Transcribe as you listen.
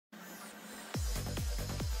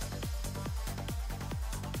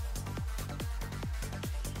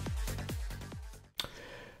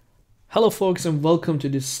Hello folks and welcome to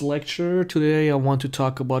this lecture. Today I want to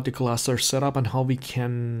talk about the cluster setup and how we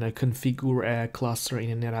can configure a cluster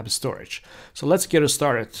in a Netapp storage. So let's get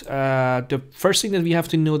started. The first thing that we have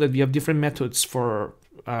to know that we have different methods for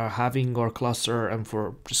having our cluster and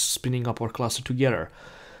for just spinning up our cluster together.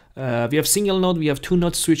 We have single node, we have two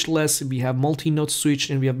node switchless, we have multi-node switch,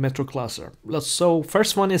 and we have metro cluster. So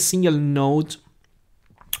first one is single node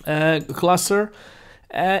cluster.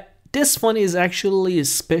 This one is actually a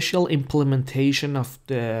special implementation of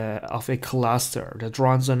a cluster that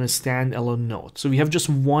runs on a standalone node. So we have just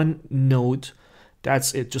one node,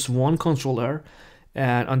 that's it, just one controller,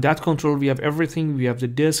 and on that controller we have everything. We have the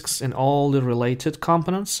disks and all the related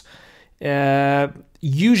components.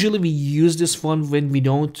 Usually we use this one when we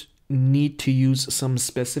don't need to use some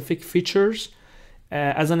specific features.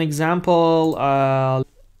 As an example,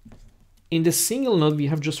 in the single node we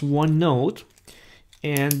have just one node,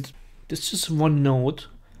 and it's just one node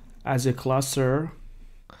as a cluster.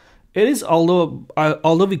 It is, although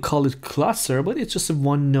we call it cluster, but it's just a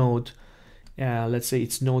one node. Let's say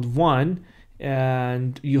it's node 1,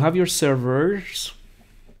 and you have your servers,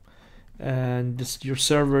 and your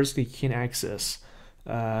servers they can access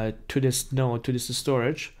to this node, to this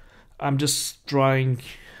storage. I'm just drawing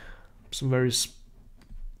some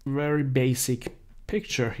very basic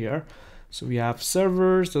picture here. So we have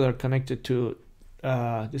servers that are connected to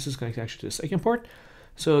this is connected actually to the second port.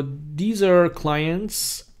 So these are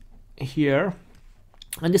clients here,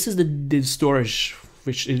 and this is the storage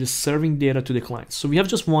which is serving data to the clients. So we have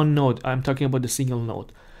just one node. I'm talking about the single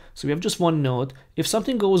node. So we have just one node. If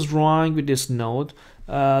something goes wrong with this node,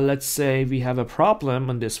 let's say we have a problem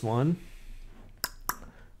on this one,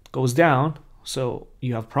 goes down. So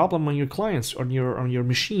you have problem on your clients, on your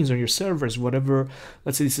machines, on your servers, whatever.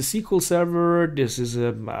 Let's say this is a SQL server, this is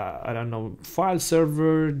a I don't know, file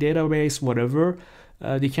server, database, whatever.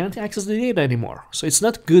 They can't access the data anymore. So it's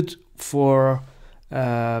not good for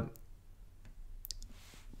let's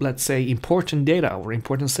say important data or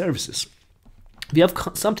important services. We have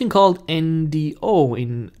something called NDO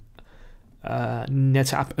in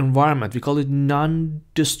Netapp environment. We call it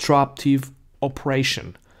non-disruptive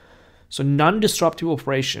operation. So non-disruptive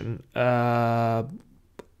operation,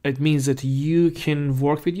 it means that you can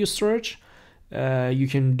work with your storage. You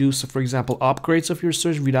can do, so for example, upgrades of your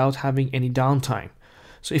storage without having any downtime.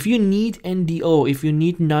 So if you need NDO, if you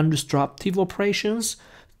need non-disruptive operations,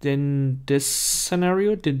 then this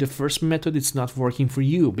scenario, the first method, it's not working for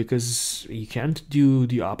you because you can't do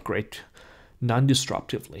the upgrade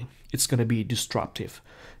non-disruptively. It's going to be disruptive.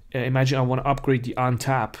 Imagine I want to upgrade the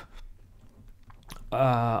Untitled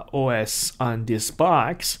OS on this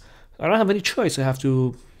box. I don't have any choice. I have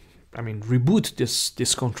to, reboot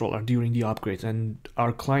this controller during the upgrade, and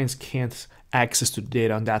our clients can't access to the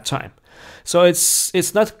data on that time. So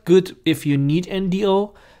it's not good if you need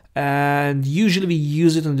NDO, and usually we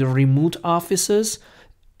use it in the remote offices.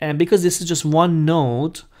 And because this is just one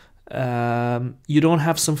node, you don't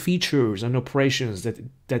have some features and operations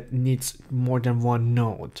that needs more than one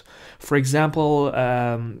node. For example,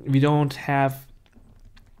 we don't have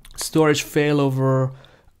storage failover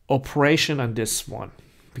operation on this one.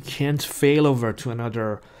 We can't failover to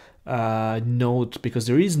another node because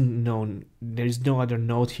there is no other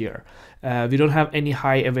node here. We don't have any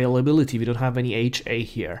high availability. We don't have any HA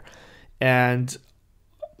here, and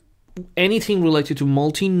anything related to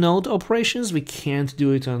multi-node operations we can't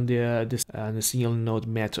do it on the single node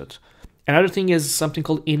method. Another thing is something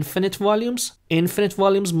called infinite volumes. Infinite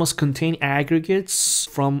volumes must contain aggregates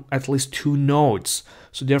from at least 2 nodes.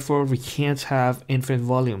 So therefore we can't have infinite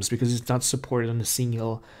volumes because it's not supported on a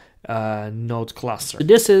single node cluster.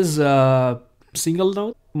 This is single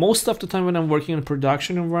node. Most of the time when I'm working in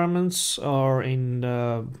production environments or in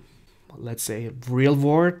let's say real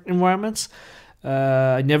world environments,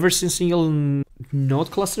 I never seen single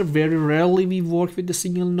node cluster. Very rarely we work with the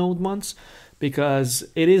single node ones, because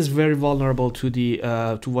it is very vulnerable to the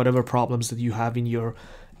to whatever problems that you have in your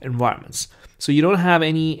environments. So you don't have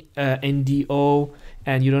any NDO,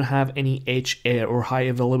 and you don't have any HA or high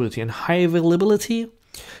availability. And high availability,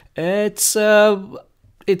 it's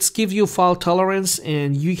give you fault tolerance,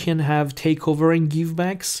 and you can have takeover and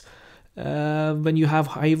givebacks when you have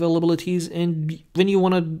high availabilities. And when you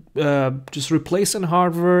want to just replace a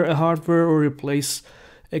hardware, or replace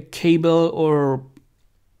a cable, or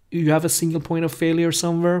you have a single point of failure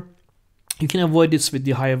somewhere, you can avoid this with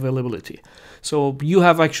the high availability. So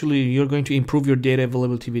you're going to improve your data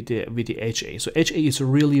availability with the HA. So HA is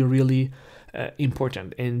really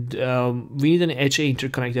important, and we need an HA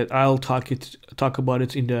interconnect. I'll talk about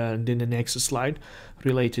it in the next slide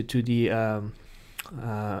related to the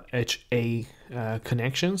HA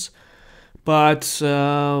connections. But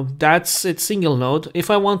that's it, single node. If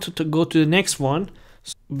I wanted to go to the next one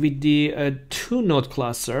with the two node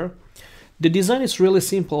cluster, the design is really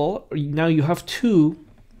simple. Now you have two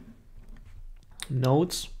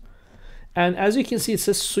nodes, and as you can see, it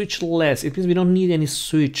says switchless. It means we don't need any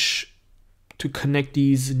switch to connect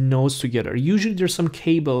these nodes together. Usually there's some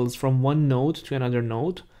cables from one node to another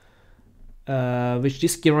node, which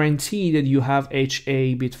just guarantee that you have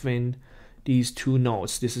HA between these two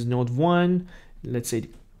nodes. This is node 1, let's say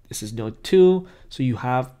this is node 2, so you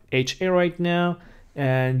have HA right now,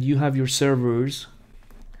 and you have your servers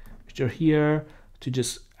which are here to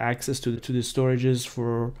just access to the storages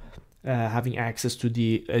for having access to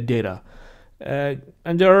the data. And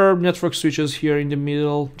there are network switches here in the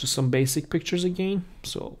middle, just some basic pictures again.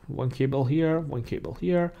 So one cable here, one cable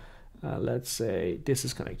here. Let's say this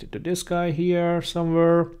is connected to this guy here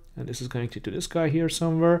somewhere, and this is connected to this guy here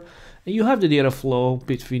somewhere. And you have the data flow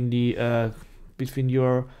between the between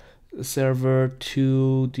your server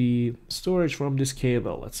to the storage from this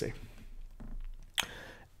cable, let's say.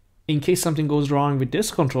 In case something goes wrong with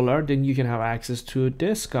this controller, then you can have access to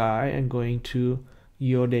this guy and going to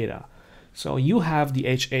your data. So you have the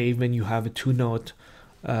HA when you have a two node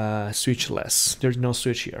switchless. There's no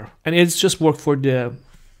switch here, and it's just work for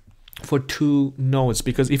two nodes,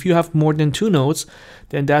 because if you have more than two nodes,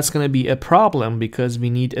 then that's going to be a problem, because we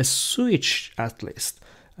need a switch at least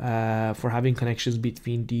for having connections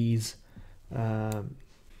between these.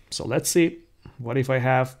 So let's see, what if I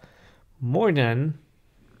have more than,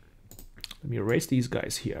 let me erase these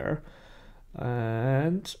guys here,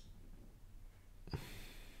 and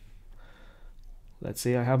let's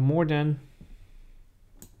say I have more than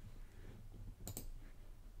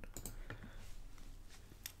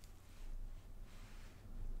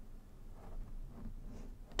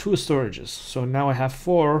two storages. So now I have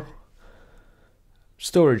 4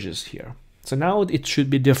 storages here. So now it should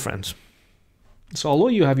be different. So although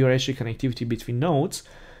you have your HA connectivity between nodes,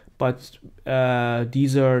 but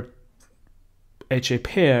these are HA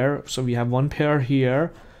pair, so we have one pair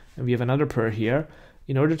here and we have another pair here.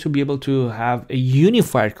 In order to be able to have a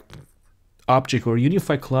unified object or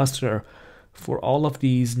unified cluster for all of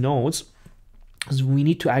these nodes, we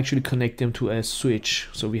need to actually connect them to a switch.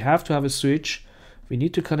 So we have to have a switch. We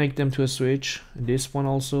need to connect them to a switch, and this one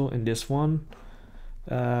also, and this one.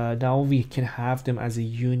 Now we can have them as a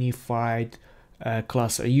unified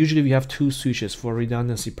cluster. Usually we have 2 switches for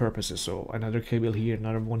redundancy purposes. So another cable here,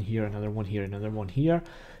 another one here, another one here, another one here.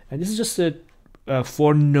 And this is just a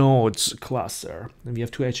 4 nodes cluster. And we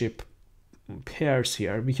have 2 HA pairs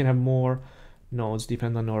here. We can have more nodes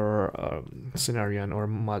depending on our scenario and our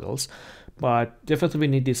models. But definitely we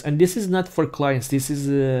need this. And this is not for clients. This is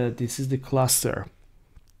the cluster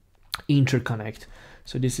interconnect.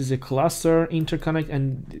 So this is a cluster interconnect,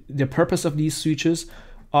 and the purpose of these switches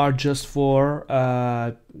are just for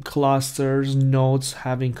clusters, nodes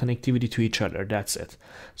having connectivity to each other. That's it.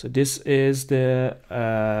 So this is the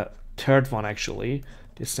third one, actually,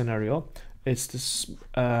 this scenario. It's this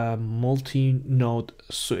multi-node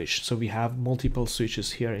switch. So we have multiple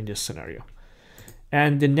switches here in this scenario.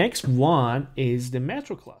 And the next one is the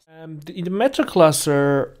metro cluster. In the metro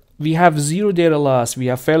cluster, we have 0 data loss, we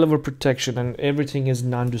have failover protection, and everything is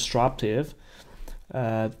non-disruptive,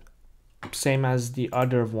 same as the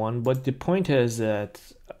other one. But the point is that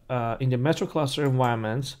in the metro cluster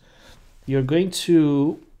environment, you're going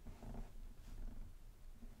to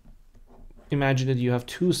imagine that you have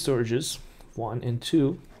 2 storages, 1 and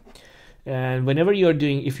 2. And whenever you're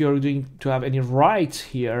doing, if you're doing to have any write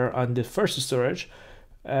here on the first storage,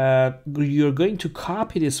 you're going to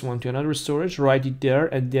copy this one to another storage, write it there,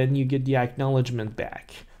 and then you get the acknowledgement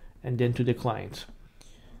back, and then to the client.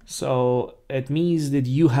 So it means that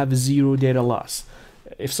you have 0 data loss.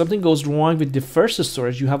 If something goes wrong with the first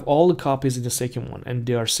storage, you have all the copies in the second one, and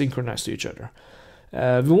they are synchronized to each other.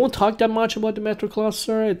 We won't talk that much about the metro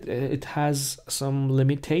cluster. It has some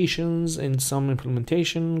limitations and some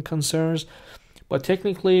implementation concerns, but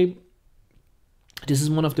technically this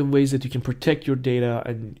is one of the ways that you can protect your data,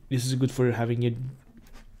 and this is good for having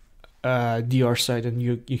a DR site, and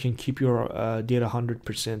you can keep your data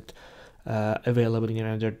 100% available in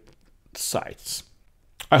other sites.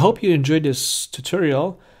 I hope you enjoyed this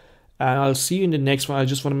tutorial, and I'll see you in the next one. I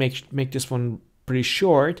just want to make this one pretty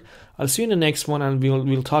short. I'll see you in the next one, and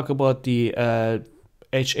we'll talk about the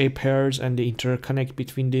HA pairs and the interconnect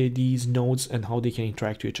between these nodes and how they can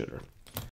interact with each other.